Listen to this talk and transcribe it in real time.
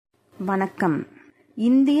வணக்கம்.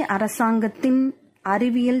 இந்திய அரசாங்கத்தின்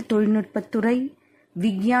அறிவியல் தொழில்நுட்பத்துறை,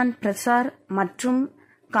 விக்யான் பிரசார் மற்றும்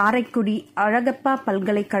காரைக்குடி அழகப்பா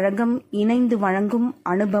பல்கலைக்கழகம் இணைந்து வழங்கும்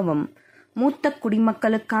அனுபவம் மூத்த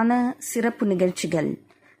குடிமக்களுக்கான சிறப்பு நிகழ்ச்சிகள்.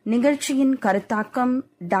 நிகழ்ச்சியின் கருத்தாக்கம்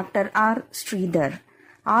doctor R. Sridhar.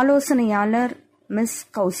 ஆலோசனையாளர் miss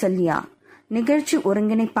Kausalya. நிகழ்ச்சி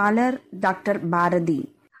ஒருங்கிணைப்பாளர் டாக்டர் பாரதி.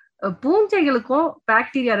 பூஞ்சைகளுக்கும்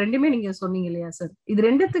பாக்டீரியா ரெண்டுமே நீங்க சொன்னீங்க இல்லையா சார்? இது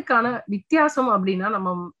ரெண்டுத்துக்கான வித்தியாசம் அப்படின்னா நம்ம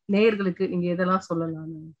நேயர்களுக்கு நீங்க எதெல்லாம்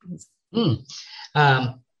சொல்லலாம்?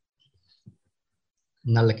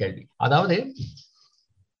 நல்ல கேள்வி. அதாவது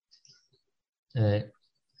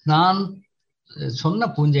நான் சொன்ன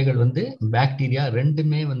பூஞ்சைகள் பாக்டீரியா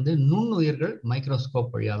ரெண்டுமே நுண்ணுயிர்கள்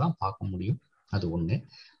மைக்ரோஸ்கோப் வழியா தான் பார்க்க முடியும். அது ஒண்ணு.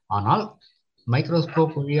 ஆனால்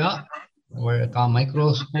மைக்ரோஸ்கோப்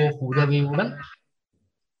உதவியுடன்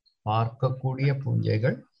பார்க்கக்கூடிய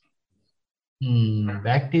பூஞ்சைகள்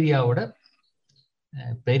பாக்டீரியாவோட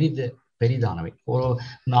பெரிதானவை. ஒரு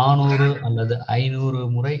 400 அல்லது 500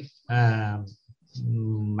 முறை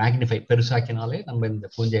மேக்னிஃபை பெருசாக்கினாலே நம்ம இந்த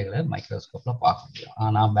பூஞ்சைகளை மைக்ரோஸ்கோப்ல பார்க்க முடியும்.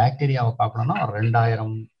 ஆனா பாக்டீரியாவை பார்க்கணும்னா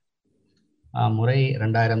 2000 முறை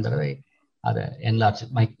 2000 தடவை அதை என்லார்ஜ்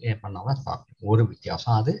பண்ணாதான் பார்க்கணும். ஒரு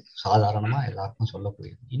வித்தியாசம். அது சாதாரணமா எல்லாருக்கும்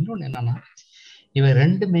சொல்லக்கூடியது. இன்னொன்னு என்னன்னா, இவை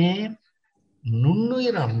ரெண்டுமே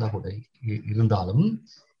நுண்ணுயிர் அறந்த கூட இருந்தாலும்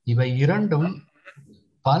இவை இரண்டும்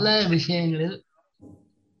பல விஷயங்களில்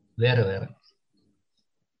வேற வேற.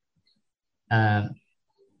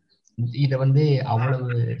 இத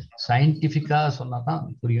அவ்வளவு சயின்டிபிக்கா சொன்னாதான்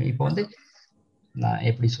புரியும். இப்போ நான்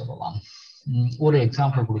எப்படி சொல்லலாம், ஒரு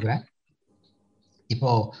எக்ஸாம்பிள் கொடுக்குறேன்.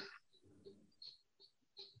 இப்போ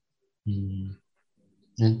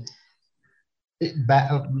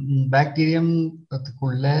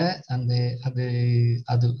பாக்டீரியம்க்குள்ள அந்த அது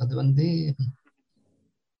அது அது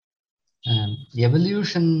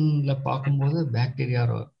எவல்யூஷன்ல பார்க்கும்போது பாக்டீரியா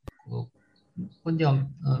கொஞ்சம்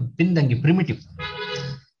பின்தங்கி பிரிமிட்டிவ்.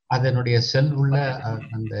 அதனுடைய செல் உள்ள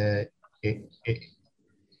அந்த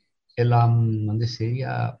எல்லாம்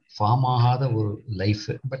சரியா ஃபார்ம் ஆகாத ஒரு லைஃப்.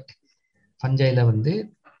 பட் பஞ்சைல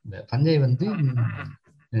பஞ்சை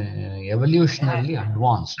எவல்யூஷனரி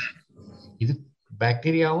அட்வான்ஸ்ட். இது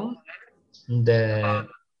பாக்டீரியாவும் இந்த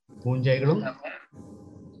பூஞ்சைகளும்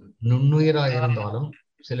நுண்ணுயிராக இருந்தாலும்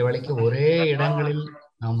சில வேளைக்கு ஒரே இடங்களில்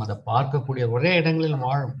நாம் அதை பார்க்கக்கூடிய, ஒரே இடங்களில்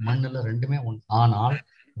வாழும் மண்ணுல ரெண்டுமே ஒன்று. ஆனால்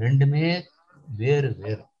ரெண்டுமே வேறு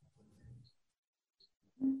வேறு.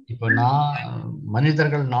 இப்ப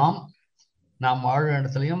மனிதர்கள் நாம் வாழும்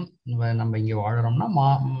இடத்துலயும் நம்ம இங்க வாழறோம்னா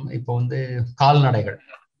இப்போ கால்நடைகள்,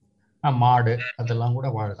 மாடு அதெல்லாம் கூட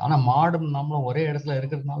வாழுது. ஆனா மாடும் நாமளும் ஒரே இடத்துல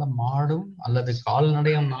இருக்கிறதுனால மாடும் அல்லது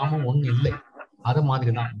கால்நடையும் நாமும் ஒண்ணு இல்லை. அது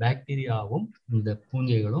மாதிரிதான் பாக்டீரியாவும் இந்த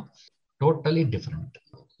பூஞ்சைகளும் டோட்டலி டிஃபரெண்ட்.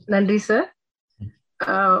 நன்றி சார்.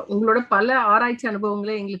 உங்களோட பல ஆராய்ச்சி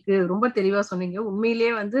அனுபவங்களே எங்களுக்கு ரொம்ப தெளிவா சொன்னீங்க.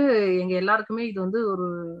 உண்மையிலேயே எங்க எல்லாருக்குமே இது ஒரு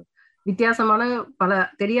வித்தியாசமான பல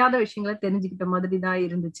தெரியாத விஷயங்களை தெரிஞ்சுக்கிட்ட மாதிரி தான்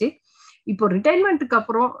இருந்துச்சு. இப்போ ரிட்டைர்மெண்ட்டுக்கு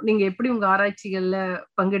அப்புறம் நீங்க எப்படி உங்க ஆராய்ச்சிகள்ல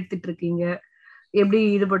பங்கெடுத்துட்டு இருக்கீங்க, எப்படி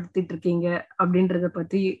ஈடுபடுத்திட்டு இருக்கீங்க அப்படின்றத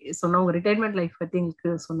பத்தி சொன்ன உங்க ரிட்டைர்மெண்ட் லைஃப் பத்தி எங்களுக்கு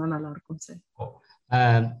சொன்னா நல்லா இருக்கும் சார்.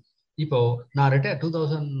 இப்போ நான்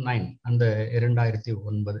 2009 அந்த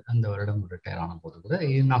 2009 அந்த வருடம் ரிட்டையர் ஆன போது கூட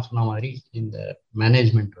நான் சொன்ன மாதிரி இந்த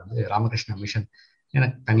மேனேஜ்மெண்ட் ராமகிருஷ்ண மிஷன்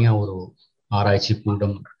எனக்கு தனியா ஒரு ஆராய்ச்சி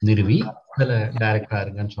கூடம் நிறுவி அதுல டைரக்டரா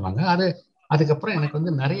இருங்கன்னு சொன்னாங்க. அதுக்கப்புறம்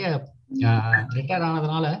எனக்கு நிறைய ரிட்டையர்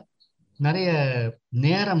ஆனதுனால நிறைய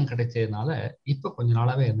நேரம் கிடைச்சதுனால இப்ப கொஞ்ச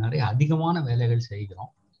நாளாவே நிறைய அதிகமான வேலைகள்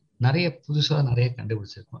செய்கிறோம். நிறைய புதுசா நிறைய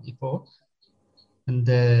கண்டுபிடிச்சிருக்கோம். இப்போ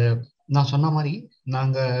இந்த நான் சொன்ன மாதிரி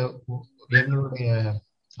நாங்க எங்களுடைய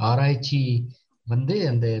ஆராய்ச்சி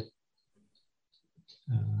அந்த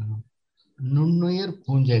நுண்ணுயிர்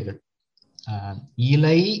பூஞ்சைகள்,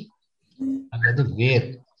 இலை அல்லது வேர்,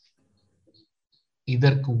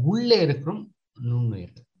 இதற்கு உள்ளே இருக்கும்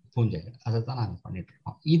நுண்ணுயிர் பூஞ்சைகள், அதை தான் நாங்க பண்ணிட்டு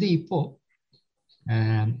இருக்கோம். இது இப்போ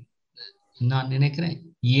நான் நினைக்கிறேன்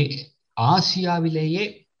ஆசியாவிலேயே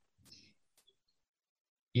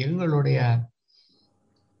எங்களுடைய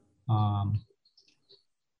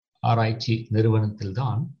ஆராய்ச்சி நிறுவனத்தில்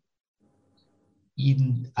தான்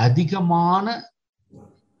அதிகமான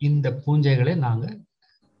இந்த பூஞ்சைகளை நாங்க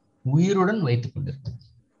உயிருடன் வைத்துக் கொண்டிருக்கோம்.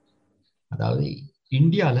 அதாவது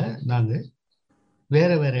இந்தியால நாங்க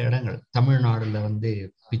வேற வேற இடங்கள், தமிழ்நாடுல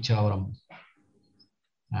பிச்சாவரம்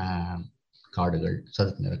காடுகள்,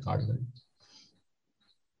 சதுப்பு நில காடுகள்,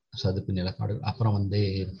 சதுப்பு நிலக்காடுகள், அப்புறம்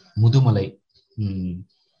முதுமலை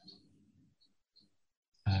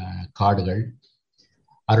காடுகள்,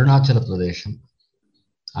 அருணாச்சல பிரதேசம்,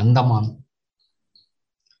 அந்தமான்,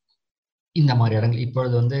 இந்த மாதிரி இடங்கள்.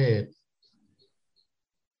 இப்பொழுது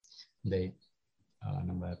இந்த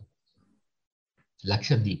நம்ம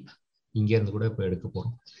லக்ஷதீப் இங்கேருந்து கூட இப்போ எடுக்க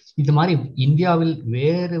போகிறோம். இது மாதிரி இந்தியாவில்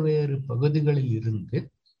வேறு வேறு பகுதிகளில் இருந்து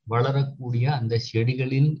வளரக்கூடிய அந்த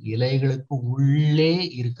செடிகளின் இலைகளுக்கு உள்ளே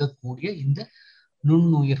இருக்கக்கூடிய இந்த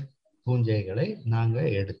நுண்ணுயிர் பூஞ்சைகளை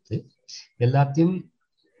நாங்கள் எடுத்து எல்லாத்தையும்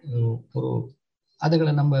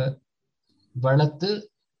அதுகளை நம்ம வளர்த்து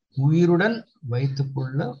உயிருடன்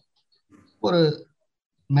வைத்துக்கொள்ள ஒரு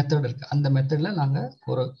மெத்தட் இருக்கு. அந்த மெத்தட்ல நாங்கள்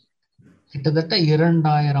ஒரு கிட்டத்தட்ட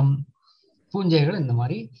 2000 பூஞ்சைகள் இந்த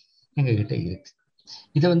மாதிரி எங்ககிட்ட இருக்கு.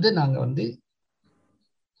 இதை நாங்கள்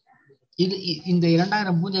இந்த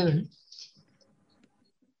 2000 பூஞ்சைகள்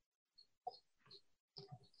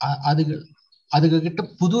அதுகிட்ட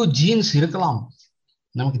புது ஜீன்ஸ் இருக்கலாம்,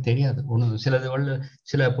 நமக்கு தெரியாது.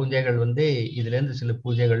 சில பூஞ்சைகள் இதுல இருந்து சில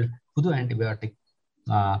பூஞ்சைகள் புது ஆன்டிபயோட்டிக்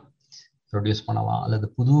ப்ரொடியூஸ் பண்ணலாம், அல்லது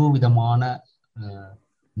புது விதமான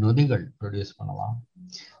நொதிகள் ப்ரொடியூஸ் பண்ணலாம்,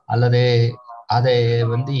 அல்லது அதை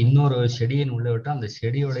இன்னொரு செடியின் உள்ள விட்டு அந்த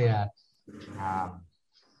செடியுடைய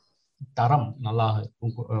தரம் நல்லா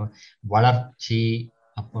இருக்கும், வளர்ச்சி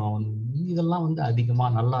அப்புறம் இதெல்லாம் அதிகமா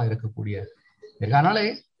நல்லா இருக்கக்கூடிய. அதனால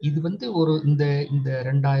இது ஒரு இந்த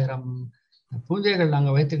 2000 பூஞ்சைகள்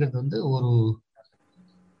நாங்கள் வைத்துக்கிறது ஒரு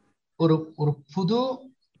ஒரு புது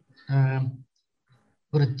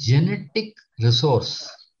ஒரு ஜெனட்டிக் ரிசோர்ஸ்.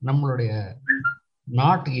 நம்மளுடைய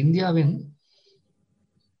நாட்டு இந்தியாவின்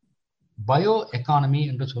பயோ எக்கானமி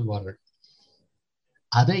என்று சொல்வார்கள்,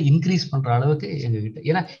 அதை இன்க்ரீஸ் பண்ற அளவுக்கு எங்ககிட்ட.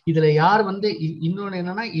 ஏன்னா இதுல யார் இன்னொன்னு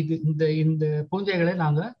என்னன்னா, இந்த பூஞ்சைகளை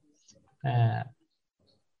நாங்க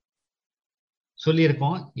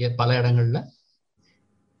சொல்லியிருக்கோம் பல இடங்கள்ல,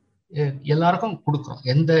 எல்லாருக்கும் கொடுக்குறோம்.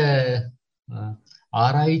 எந்த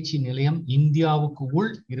ஆராய்ச்சி நிலையம் இந்தியாவுக்கு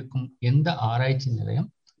உள் இருக்கும் எந்த ஆராய்ச்சி நிலையம்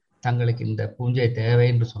தங்களுக்கு இந்த பூஞ்சை தேவை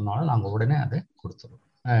என்று சொன்னாலும் நாங்க உடனே அதை கொடுத்துருவோம்.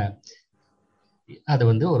 அது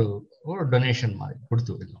ஒரு டொனேஷன் மாதிரி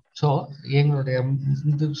கொடுத்து விடலாம். ஸோ எங்களுடைய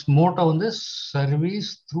Moto service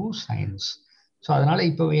through science. So அதனால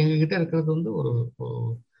இப்போ எங்ககிட்ட இருக்கிறது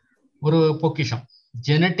ஒரு பொக்கிஷம்,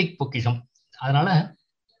 ஜெனட்டிக் பொக்கிஷம். அதனால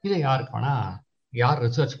இதை யாருக்கு வேணா, யார்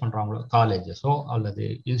ரிசர்ச் பண்றாங்களோ, காலேஜஸோ அல்லது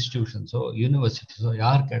இன்ஸ்டிடியூஷன்ஸோ யூனிவர்சிட்டிஸோ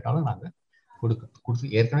யார் கேட்டாலும் நாங்கள்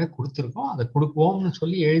கொடுத்து ஏற்கனவே கொடுத்துருக்கோம். அதை கொடுப்போம்னு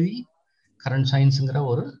சொல்லி எழுதி கரண்ட் சயின்ஸுங்கிற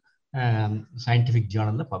ஒரு சயின்டிஃபிக்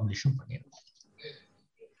ஜேர்னல்ல பப்ளிஷும் பண்ணியிருக்கோம்.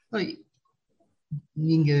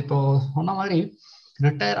 நீங்க இப்போ சொன்ன மாதிரி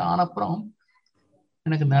ரிட்டையர் ஆனப்புறம்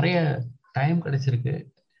எனக்கு நிறைய டைம் கிடைச்சிருக்கு,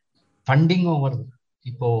 ஃபண்டிங்கும் வருது.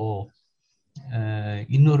 இப்போ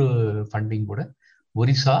இன்னொரு ஃபண்டிங் கூட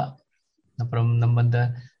ஒரிசா, அப்புறம் நம்ம இந்த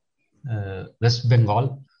வெஸ்ட் பெங்கால்,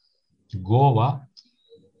 கோவா,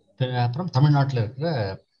 அப்புறம் தமிழ்நாட்டில் இருக்கிற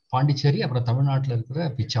பாண்டிச்சேரி, அப்புறம் தமிழ்நாட்டில் இருக்கிற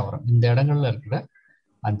பிச்சாவரம், இந்த இடங்கள்ல இருக்கிற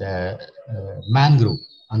அந்த மேன்க்ரூவ்,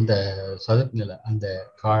 அந்த சதுப்பு நிலை, அந்த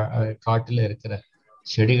காட்டில் இருக்கிற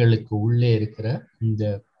செடிகளுக்கு உள்ளே இருக்கிற இந்த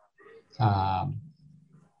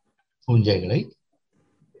பூஞ்சைகளை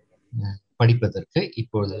படிப்பதற்கு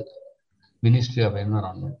இப்பொழுது ministry of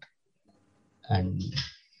environment and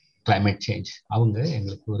climate change அவங்க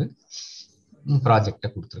எங்களுக்கு ஒரு ப்ராஜெக்டை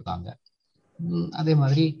கொடுத்துருக்காங்க. அதே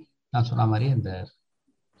மாதிரி நான் சொன்ன மாதிரி இந்த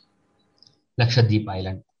லக்ஷதீப்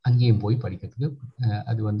ஐலாண்ட் அங்கேயும் போய் படிக்கிறதுக்கு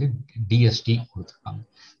அது டிஎஸ்டி கொடுத்துருக்காங்க.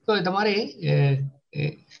 ஸோ இந்த மாதிரி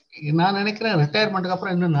நான் நினைக்கிறேன் ரிட்டையர்மெண்ட்டுக்கு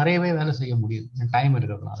அப்புறம் இன்னும் நிறையவே வேலை செய்ய முடியும், டைம்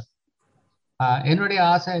இருக்கிறதுனால. என்னுடைய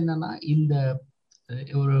ஆசை என்னன்னா, இந்த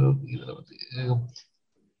ஒரு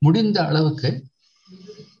முடிந்த அளவுக்கு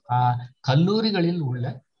கல்லூரிகளில் உள்ள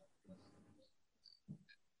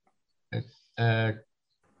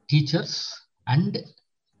டீச்சர்ஸ் அண்ட்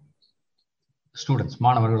ஸ்டூடெண்ட்ஸ்,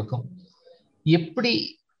 மாணவர்களுக்கும் எப்படி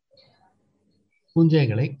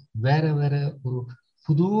பூஞ்சைகளை வேற வேற ஒரு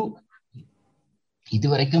புது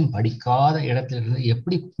இதுவரைக்கும் படிக்காத இடத்துல இருந்து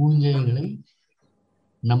எப்படி பூஞ்சைகளை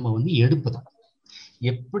நம்ம எடுப்பது,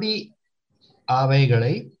 எப்படி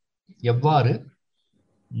அவைகளை எவ்வாறு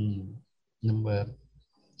நம்ம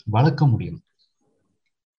வளர்க்க முடியும்,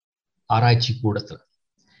 ஆராய்ச்சி கூடத்துல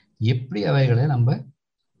எப்படி அவைகளை நம்ம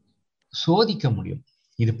சோதிக்க முடியும்,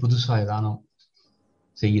 இது புதுசா ஏதானோ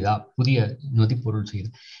செய்யுதா, புதிய நொதிப்பொருள் செய்யுது,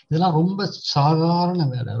 இதெல்லாம் ரொம்ப சாதாரண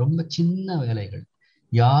வேலை, ரொம்ப சின்ன வேலைகள்,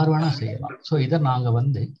 யார் வேணா செய்யலாம். ஸோ இதை நாங்க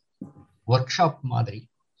ஒர்க் ஷாப் மாதிரி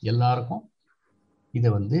எல்லாருக்கும் இதை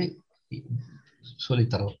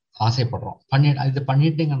சொல்லித்தர ஆசைப்படுறோம். இது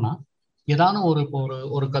பண்ணிட்டீங்கன்னா ஏதானும்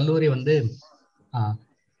ஒரு கல்லூரி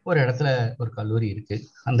ஒரு இடத்துல ஒரு கல்லூரி இருக்கு,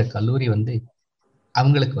 அந்த கல்லூரி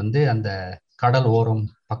அவங்களுக்கு அந்த கடல் ஓரம்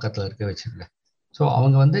பக்கத்துல இருக்க வச்சுருங்க. ஸோ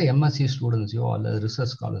அவங்க எம்எஸ்சி ஸ்டூடெண்ட்ஸையோ அல்லது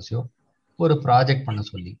ரிசர்ச் ஸ்காலர்ஸையோ ஒரு ப்ராஜெக்ட் பண்ண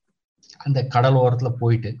சொல்லி அந்த கடல் ஓரத்துல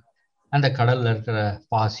போயிட்டு அந்த கடல்ல இருக்கிற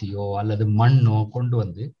பாசியோ அல்லது மண்ணோ கொண்டு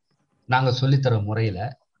நாங்கள் சொல்லித்தர முறையில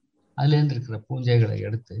அதுலேருந்து இருக்கிற பூஞ்சைகளை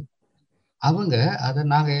எடுத்து அவங்க அதை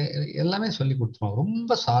நாங்கள் எல்லாமே சொல்லி கொடுத்துருவோம்.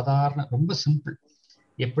 ரொம்ப சாதாரண, ரொம்ப சிம்பிள்,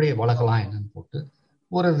 எப்படி வளர்க்கலாம் என்னன்னு போட்டு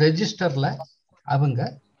ஒரு ரெஜிஸ்டர்ல அவங்க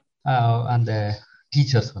அந்த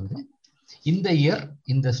டீச்சர்ஸ் வந்து இந்த இயர்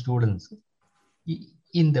இந்த ஸ்டூடெண்ட்ஸ்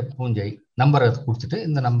இந்த பூஞ்சை நம்பரை கொடுத்துட்டு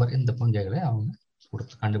இந்த பூஞ்சைகளை அவங்க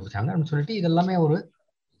கொடுத்து கண்டுபிடிச்சாங்க அப்படின்னு சொல்லிட்டு இதெல்லாமே ஒரு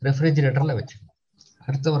ரெஃப்ரிஜிரேட்டர்ல வச்சுக்கணும்.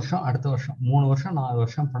 அடுத்த வருஷம் 3 வருஷம் 4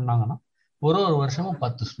 வருஷம் பண்ணாங்கன்னா, ஒரு வருஷமும்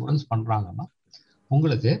 10 ஸ்டூடெண்ட்ஸ் பண்றாங்கன்னா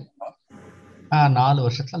உங்களுக்கு 4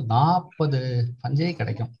 வருஷத்துல 40 பஞ்சை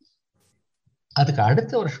கிடைக்கும். அதுக்கு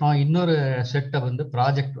அடுத்த வருஷம் இன்னொரு செட்டை வந்து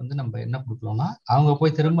ப்ராஜெக்ட் வந்து நம்ம என்ன கொடுக்கலாம்னா, அவங்க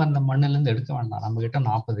போய் திரும்ப அந்த மண்ணுல இருந்து எடுக்க வேண்டாம், நம்ம கிட்ட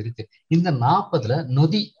 40 இருக்கு. இந்த 40ல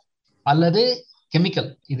நொதி அல்லது கெமிக்கல்,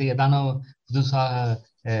 இது ஏதானோ புதுசாக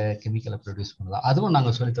கெமிக்கலை ப்ரொடியூஸ் பண்ணுதா, அதுவும்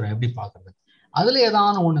நாங்கள் சொல்லித்தரோம் எப்படி பார்க்கறது. அதுல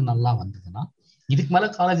ஏதான ஒண்ணு நல்லா வந்ததுன்னா இதுக்கு மேல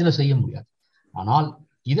காலேஜ்ல செய்ய முடியாது. ஆனால்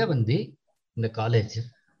இதை வந்து இந்த காலேஜ்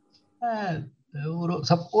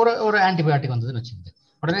ஒரு ஆன்டிபயோட்டிக் வந்ததுன்னு வச்சுக்கோங்க,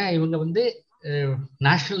 உடனே இவங்க வந்து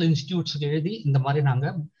நேஷனல் இன்ஸ்டிடியூட்ஸுக்கு எழுதி இந்த மாதிரி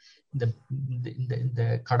நாங்கள் இந்த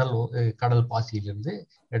கடல் பாசியிலிருந்து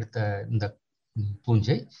எடுத்த இந்த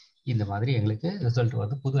பூஞ்சை இந்த மாதிரி எங்களுக்கு ரிசல்ட்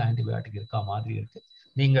வந்து புது ஆன்டிபயோட்டிக் இருக்கா மாதிரி இருக்கு,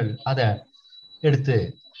 நீங்கள் அதை எடுத்து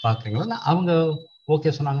பார்க்குறீங்களா. அவங்க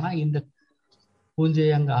ஓகே சொன்னாங்கன்னா இந்த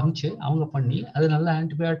பூஞ்சையை அங்கே அமிச்சு அவங்க பண்ணி அது நல்ல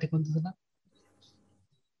ஆன்டிபயோட்டிக் வந்ததுன்னா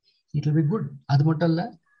இட் வில் பி குட். அது மட்டும் இல்லை,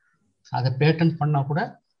 அதை பேட்டன்ட் பண்ணா கூட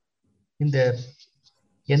இந்த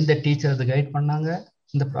எந்த டீச்சர் அதை கைட் பண்ணாங்க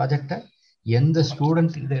இந்த ப்ராஜெக்டை, எந்த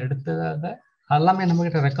ஸ்டூடெண்ட் இதை எடுத்ததாக எல்லாமே நம்ம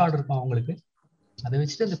கிட்ட ரெக்கார்டு இருக்கும் அவங்களுக்கு. அதை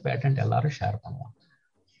வச்சுட்டு இந்த பேட்டன்ட் எல்லாரும் ஷேர் பண்ணுவாங்க.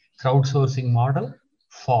 crowd sourcing model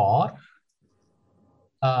for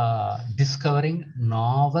discovering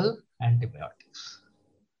novel antibiotics.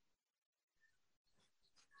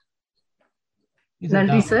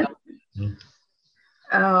 நன்றி சார்.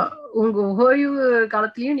 உங்க ஓய்வு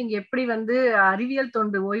காலத்திலயும் நீங்க எப்படி வந்து அறிவியல்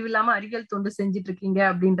தொண்டு, ஓய்வு இல்லாம அறிவியல் தொண்டு செஞ்சுட்டு இருக்கீங்க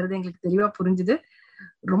அப்படின்றது எங்களுக்கு தெளிவா புரிஞ்சுது.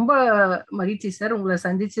 ரொம்ப மகிழ்ச்சி சார் உங்களை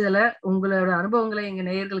சந்திச்சதுல, உங்களோட அனுபவங்களை எங்க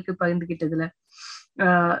நேயர்களுக்கு பகிர்ந்துகிட்டதுல.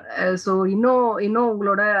 சோ இன்னும்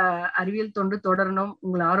உங்களோட அறிவியல் தொண்டு தொடரணும்,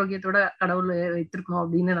 உங்களை ஆரோக்கியத்தோட கடவுள் வைத்திருக்கணும்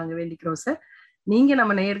அப்படின்னு நாங்க வேண்டிக்கிறோம் சார். நீங்க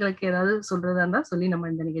நம்ம நேயர்களுக்கு ஏதாவது சொல்றதா இருந்தா சொல்லி நம்ம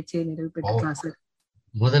இந்த நிகழ்ச்சியை நிறைவு பெற்றுக்கலாம் சார்.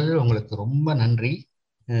 முதல்ல உங்களுக்கு ரொம்ப நன்றி.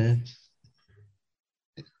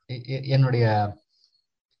 என்னுடைய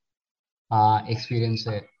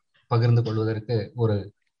எக்ஸ்பீரியன்ஸை பகிர்ந்து கொள்வதற்கு ஒரு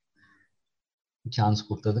சான்ஸ்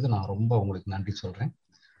கொடுத்ததுக்கு நான் ரொம்ப உங்களுக்கு நன்றி சொல்றேன்.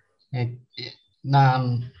 நான்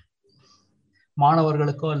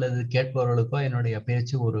மாணவர்களுக்கோ அல்லது கேட்பவர்களுக்கோ என்னுடைய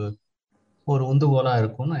பேச்சு ஒரு உந்துகோலா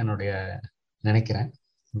இருக்கும்னு என்னுடைய நினைக்கிறேன்.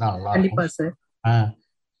 தான் நல்லா இருக்கும்.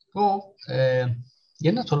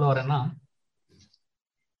 என்ன சொல்ல வரேன்னா,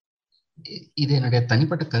 இது என்னுடைய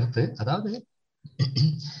தனிப்பட்ட கருத்து. அதாவது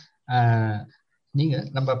நீங்க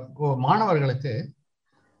நம்ம மாணவர்களுக்கு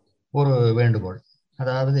ஒரு வேண்டுகோள்,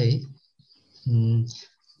 அதாவது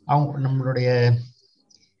அவங்க நம்மளுடைய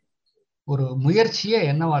ஒரு முயற்சியே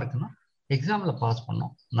என்னவா இருக்குன்னா எக்ஸாம்ல பாஸ்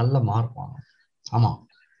பண்ணோம், நல்ல மார்க் வாங்கணும். ஆமா,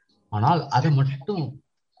 ஆனால் அதை மட்டும்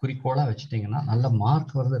குறிக்கோளா வச்சுட்டீங்கன்னா நல்ல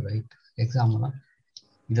மார்க் வருது, ரைட், எக்ஸாம்லாம்.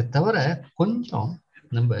 இதை தவிர கொஞ்சம்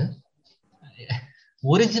நம்ம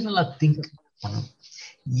ஒரிஜினலா திங்க் பண்ணணும்.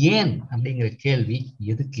 ஏன் அப்படிங்கிற கேள்வி,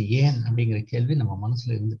 எதுக்கு ஏன் அப்படிங்கிற கேள்வி நம்ம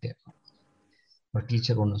மனசுல இருந்துட்டே இருக்கும். ஒரு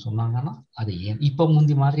டீச்சர் ஒண்ணு சொன்னாங்கன்னா அது ஏன். இப்ப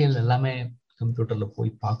முந்தி மாதிரி எல்லாமே கம்ப்யூட்டர்ல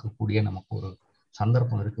போய் பார்க்கக்கூடிய நமக்கு ஒரு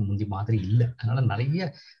சந்தர்ப்பம் இருக்கு, முந்தி மாதிரி இல்லை. அதனால நிறைய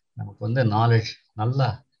நமக்கு வந்து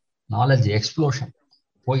நாலேஜ் எக்ஸ்ப்ளோஷன்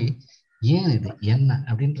போய் ஏன் இது என்ன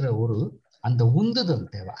அப்படின்ற ஒரு அந்த உந்துதல்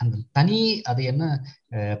தேவை. அந்த அது என்ன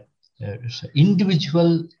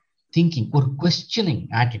இண்டிவிஜுவல் திங்கிங், ஒரு குவெஸ்சனிங்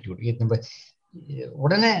ஆட்டிடியூட். நம்ம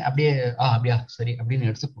உடனே அப்படியா சரி அப்படின்னு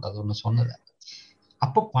எடுத்துக்கூடாது. ஒண்ணு சொன்னது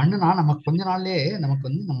அப்ப பண்ணுனா நமக்கு கொஞ்ச நாள்லயே நமக்கு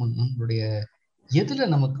வந்து நம்மளுடைய எதுல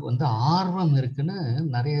நமக்கு வந்து ஆர்வம் இருக்குன்னு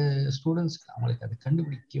நிறைய ஸ்டூடெண்ட்ஸ் அவங்களுக்கு அதை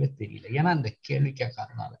கண்டுபிடிக்கவே தெரியல. ஏன்னா இந்த கேள்வி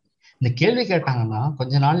கேட்காதனால. இந்த கேள்வி கேட்டாங்கன்னா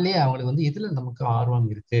கொஞ்ச நாள்லயே அவங்களுக்கு வந்து எதுல நமக்கு ஆர்வம்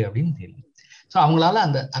இருக்கு அப்படின்னு தெரியும். ஸோ அவங்களால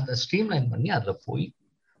அந்த ஸ்ட்ரீம்லைன் பண்ணி அதுல போய்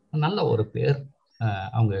நல்ல ஒரு பேர்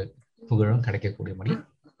அவங்க புகழும் கிடைக்கக்கூடியபடி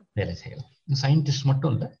வேலை செய்யலாம். சயின்டிஸ்ட்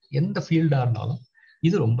மட்டும் இல்லை, எந்த ஃபீல்டா இருந்தாலும்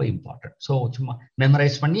இது ரொம்ப இம்பார்ட்டன்ட். ஸோ சும்மா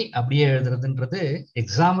மெமரைஸ் பண்ணி அப்படியே எழுதுறதுன்றது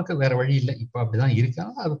எக்ஸாமுக்கு வேற வழி இல்லை, இப்போ அப்படிதான்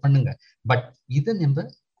இருக்காங்க, அது பண்ணுங்க. பட் இது நம்ம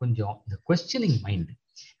கொஞ்சம் இந்த குவெஸ்சனிங் மைண்ட்,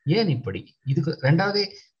 ஏன் இப்படி. இதுக்கு ரெண்டாவது,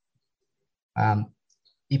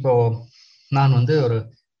 இப்போ நான் வந்து ஒரு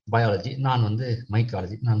பயாலஜி, நான் வந்து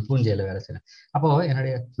மைக்காலஜி, நான் பூஞ்சையில வேலை செய்யறேன். அப்போ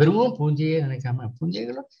என்னுடைய வெறும் பூஞ்சையே நினைக்காம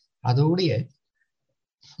பூஞ்சைகளும் அதோடைய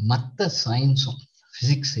மற்ற சயின்ஸும்,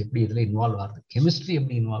 பிசிக்ஸ் எப்படி இதுல இன்வால்வ் ஆகுது, கெமிஸ்ட்ரி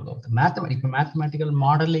எப்படி இன்வால்வ் ஆகுது, இப்போ மேத்தமெட்டிக்கல்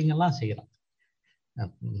மாடலிங் எல்லாம் செய்யறாங்க.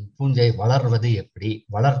 பூஞ்சை வளர்வது எப்படி,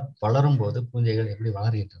 வளரும் போது பூஞ்சைகள் எப்படி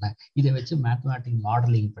வளர்கின்றன, இதை வச்சு மேத்தமேட்டிக்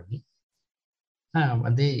மாடலிங் பண்ணி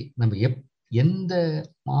வந்து நம்ம எந்த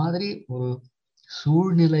மாதிரி ஒரு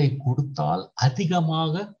சூழ்நிலை கொடுத்தால்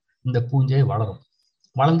அதிகமாக இந்த பூஞ்சை வளரும்,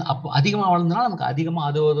 அப்போ அதிகமாக வளர்ந்தனா நமக்கு அதிகமாக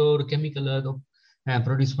அது ஒரு கெமிக்கல் ஏதோ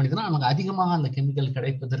ப்ரொடியூஸ் பண்ணிதுன்னா நமக்கு அதிகமாக அந்த கெமிக்கல்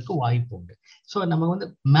கிடைப்பதற்கு வாய்ப்பு உண்டு. ஸோ நம்ம வந்து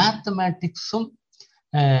மேத்தமேட்டிக்ஸும்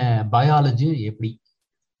பயாலஜியும் எப்படி,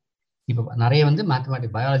 இப்போ நிறைய வந்து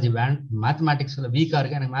மேத்தமேட்டிக்ஸ்ல வீக்கா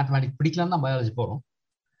இருக்கு, எனக்கு மேத்தமேட்டிக்ஸ் பிடிக்கலான்னு தான் பயாலஜி போகிறோம்,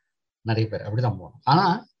 நிறைய பேர் அப்படிதான் போகிறோம்.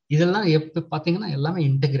 ஆனால் இதெல்லாம் எப்போ பார்த்தீங்கன்னா எல்லாமே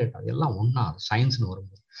இன்டெகிரேட் ஆகுது, எல்லாம் ஒன்றா சயின்ஸ்னு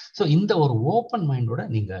வரும்போது. ஸோ இந்த ஒரு ஓப்பன் மைண்டோட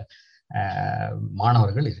நீங்கள்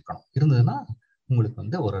மாணவர்கள் இருக்கணும். இருந்ததுன்னா உங்களுக்கு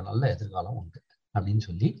வந்து ஒரு நல்ல எதிர்காலம் உண்டு அப்படின்னு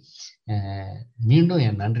சொல்லி மீண்டும்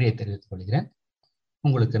என் நன்றியை தெரிவித்துக் கொள்கிறேன்.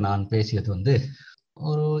 உங்களுக்கு நான் பேசியது வந்து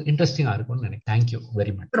ஒரு இன்ட்ரெஸ்டிங்கா இருக்கும்னு நினைக்கிறேன். Thank you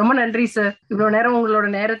very much. ரொம்ப நன்றி சார். இவ்வளவு நேரம் உங்களோட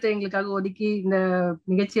நேரத்தை எங்களுக்காக ஒதுக்கி இந்த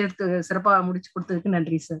நிகழ்ச்சியை சிறப்பாக முடிச்சு கொடுத்ததுக்கு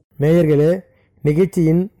நன்றி சார். நேயர்களே,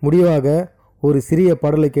 நிகழ்ச்சியின் முடிவாக ஒரு சிறிய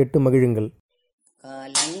பாடலை கேட்டு மகிழுங்கள்.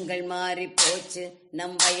 காலங்கள் மாறி போச்சு,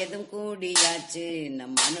 நம் வயதும் கூடியாச்சு,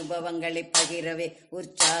 நம் அனுபவங்களை பகிரவே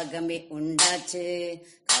உற்சாகமே உண்டாச்சு.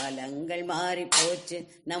 காலங்கள் மாறி போச்சு,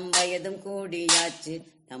 நம் வயதும் கூடியாச்சு,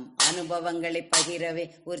 நம் அனுபவங்களை பகிரவே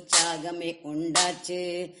உற்சாகமே உண்டாச்சு.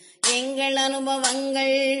 எங்கள்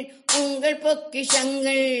அனுபவங்கள் உங்கள்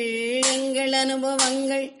பொக்கிஷங்கள், எங்கள்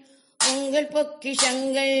அனுபவங்கள் உங்கள்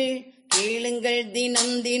பொக்கிஷங்கள். கேளுங்கள்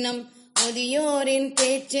தினம் தினம் முதியோரின்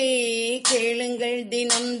பேச்சை, கேளுங்கள்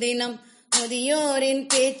தினம் தினம் முதியோரின்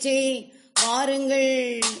பேச்சை. வாருங்கள்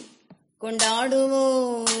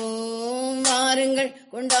கொண்டாடுவோம், வாருங்கள்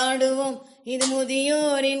கொண்டாடுவோம், இது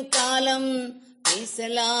முதியோரின் காலம்.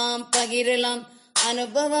 பேசலாம் பகிரலாம்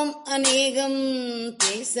அனுபவம் அநேகம்,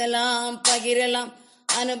 பேசலாம் பகிரலாம்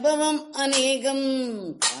அனுபவம் அநேகம்.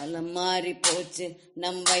 காலம் மாறி போச்சு,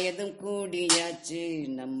 நம் வயதும் கூடியாச்சு,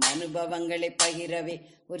 நம் அனுபவங்களை பகிரவே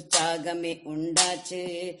உற்சாகமே உண்டாச்சு.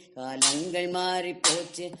 காலங்கள் மாறி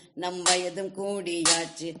போச்சு, நம் வயதும்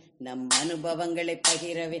கூடியாச்சு, நம் அனுபவங்களை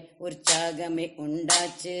பகிரவே உற்சாகமே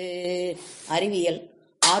உண்டாச்சு. அறிவியல்,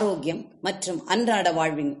 ஆரோக்கியம் மற்றும் அன்றாட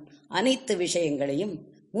வாழ்வின் அனைத்து விஷயங்களையும்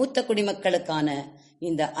மூத்த குடிமக்களுக்கான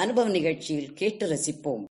இந்த அனுபவ நிகழ்ச்சியில் கேட்டு ரசிப்போம்.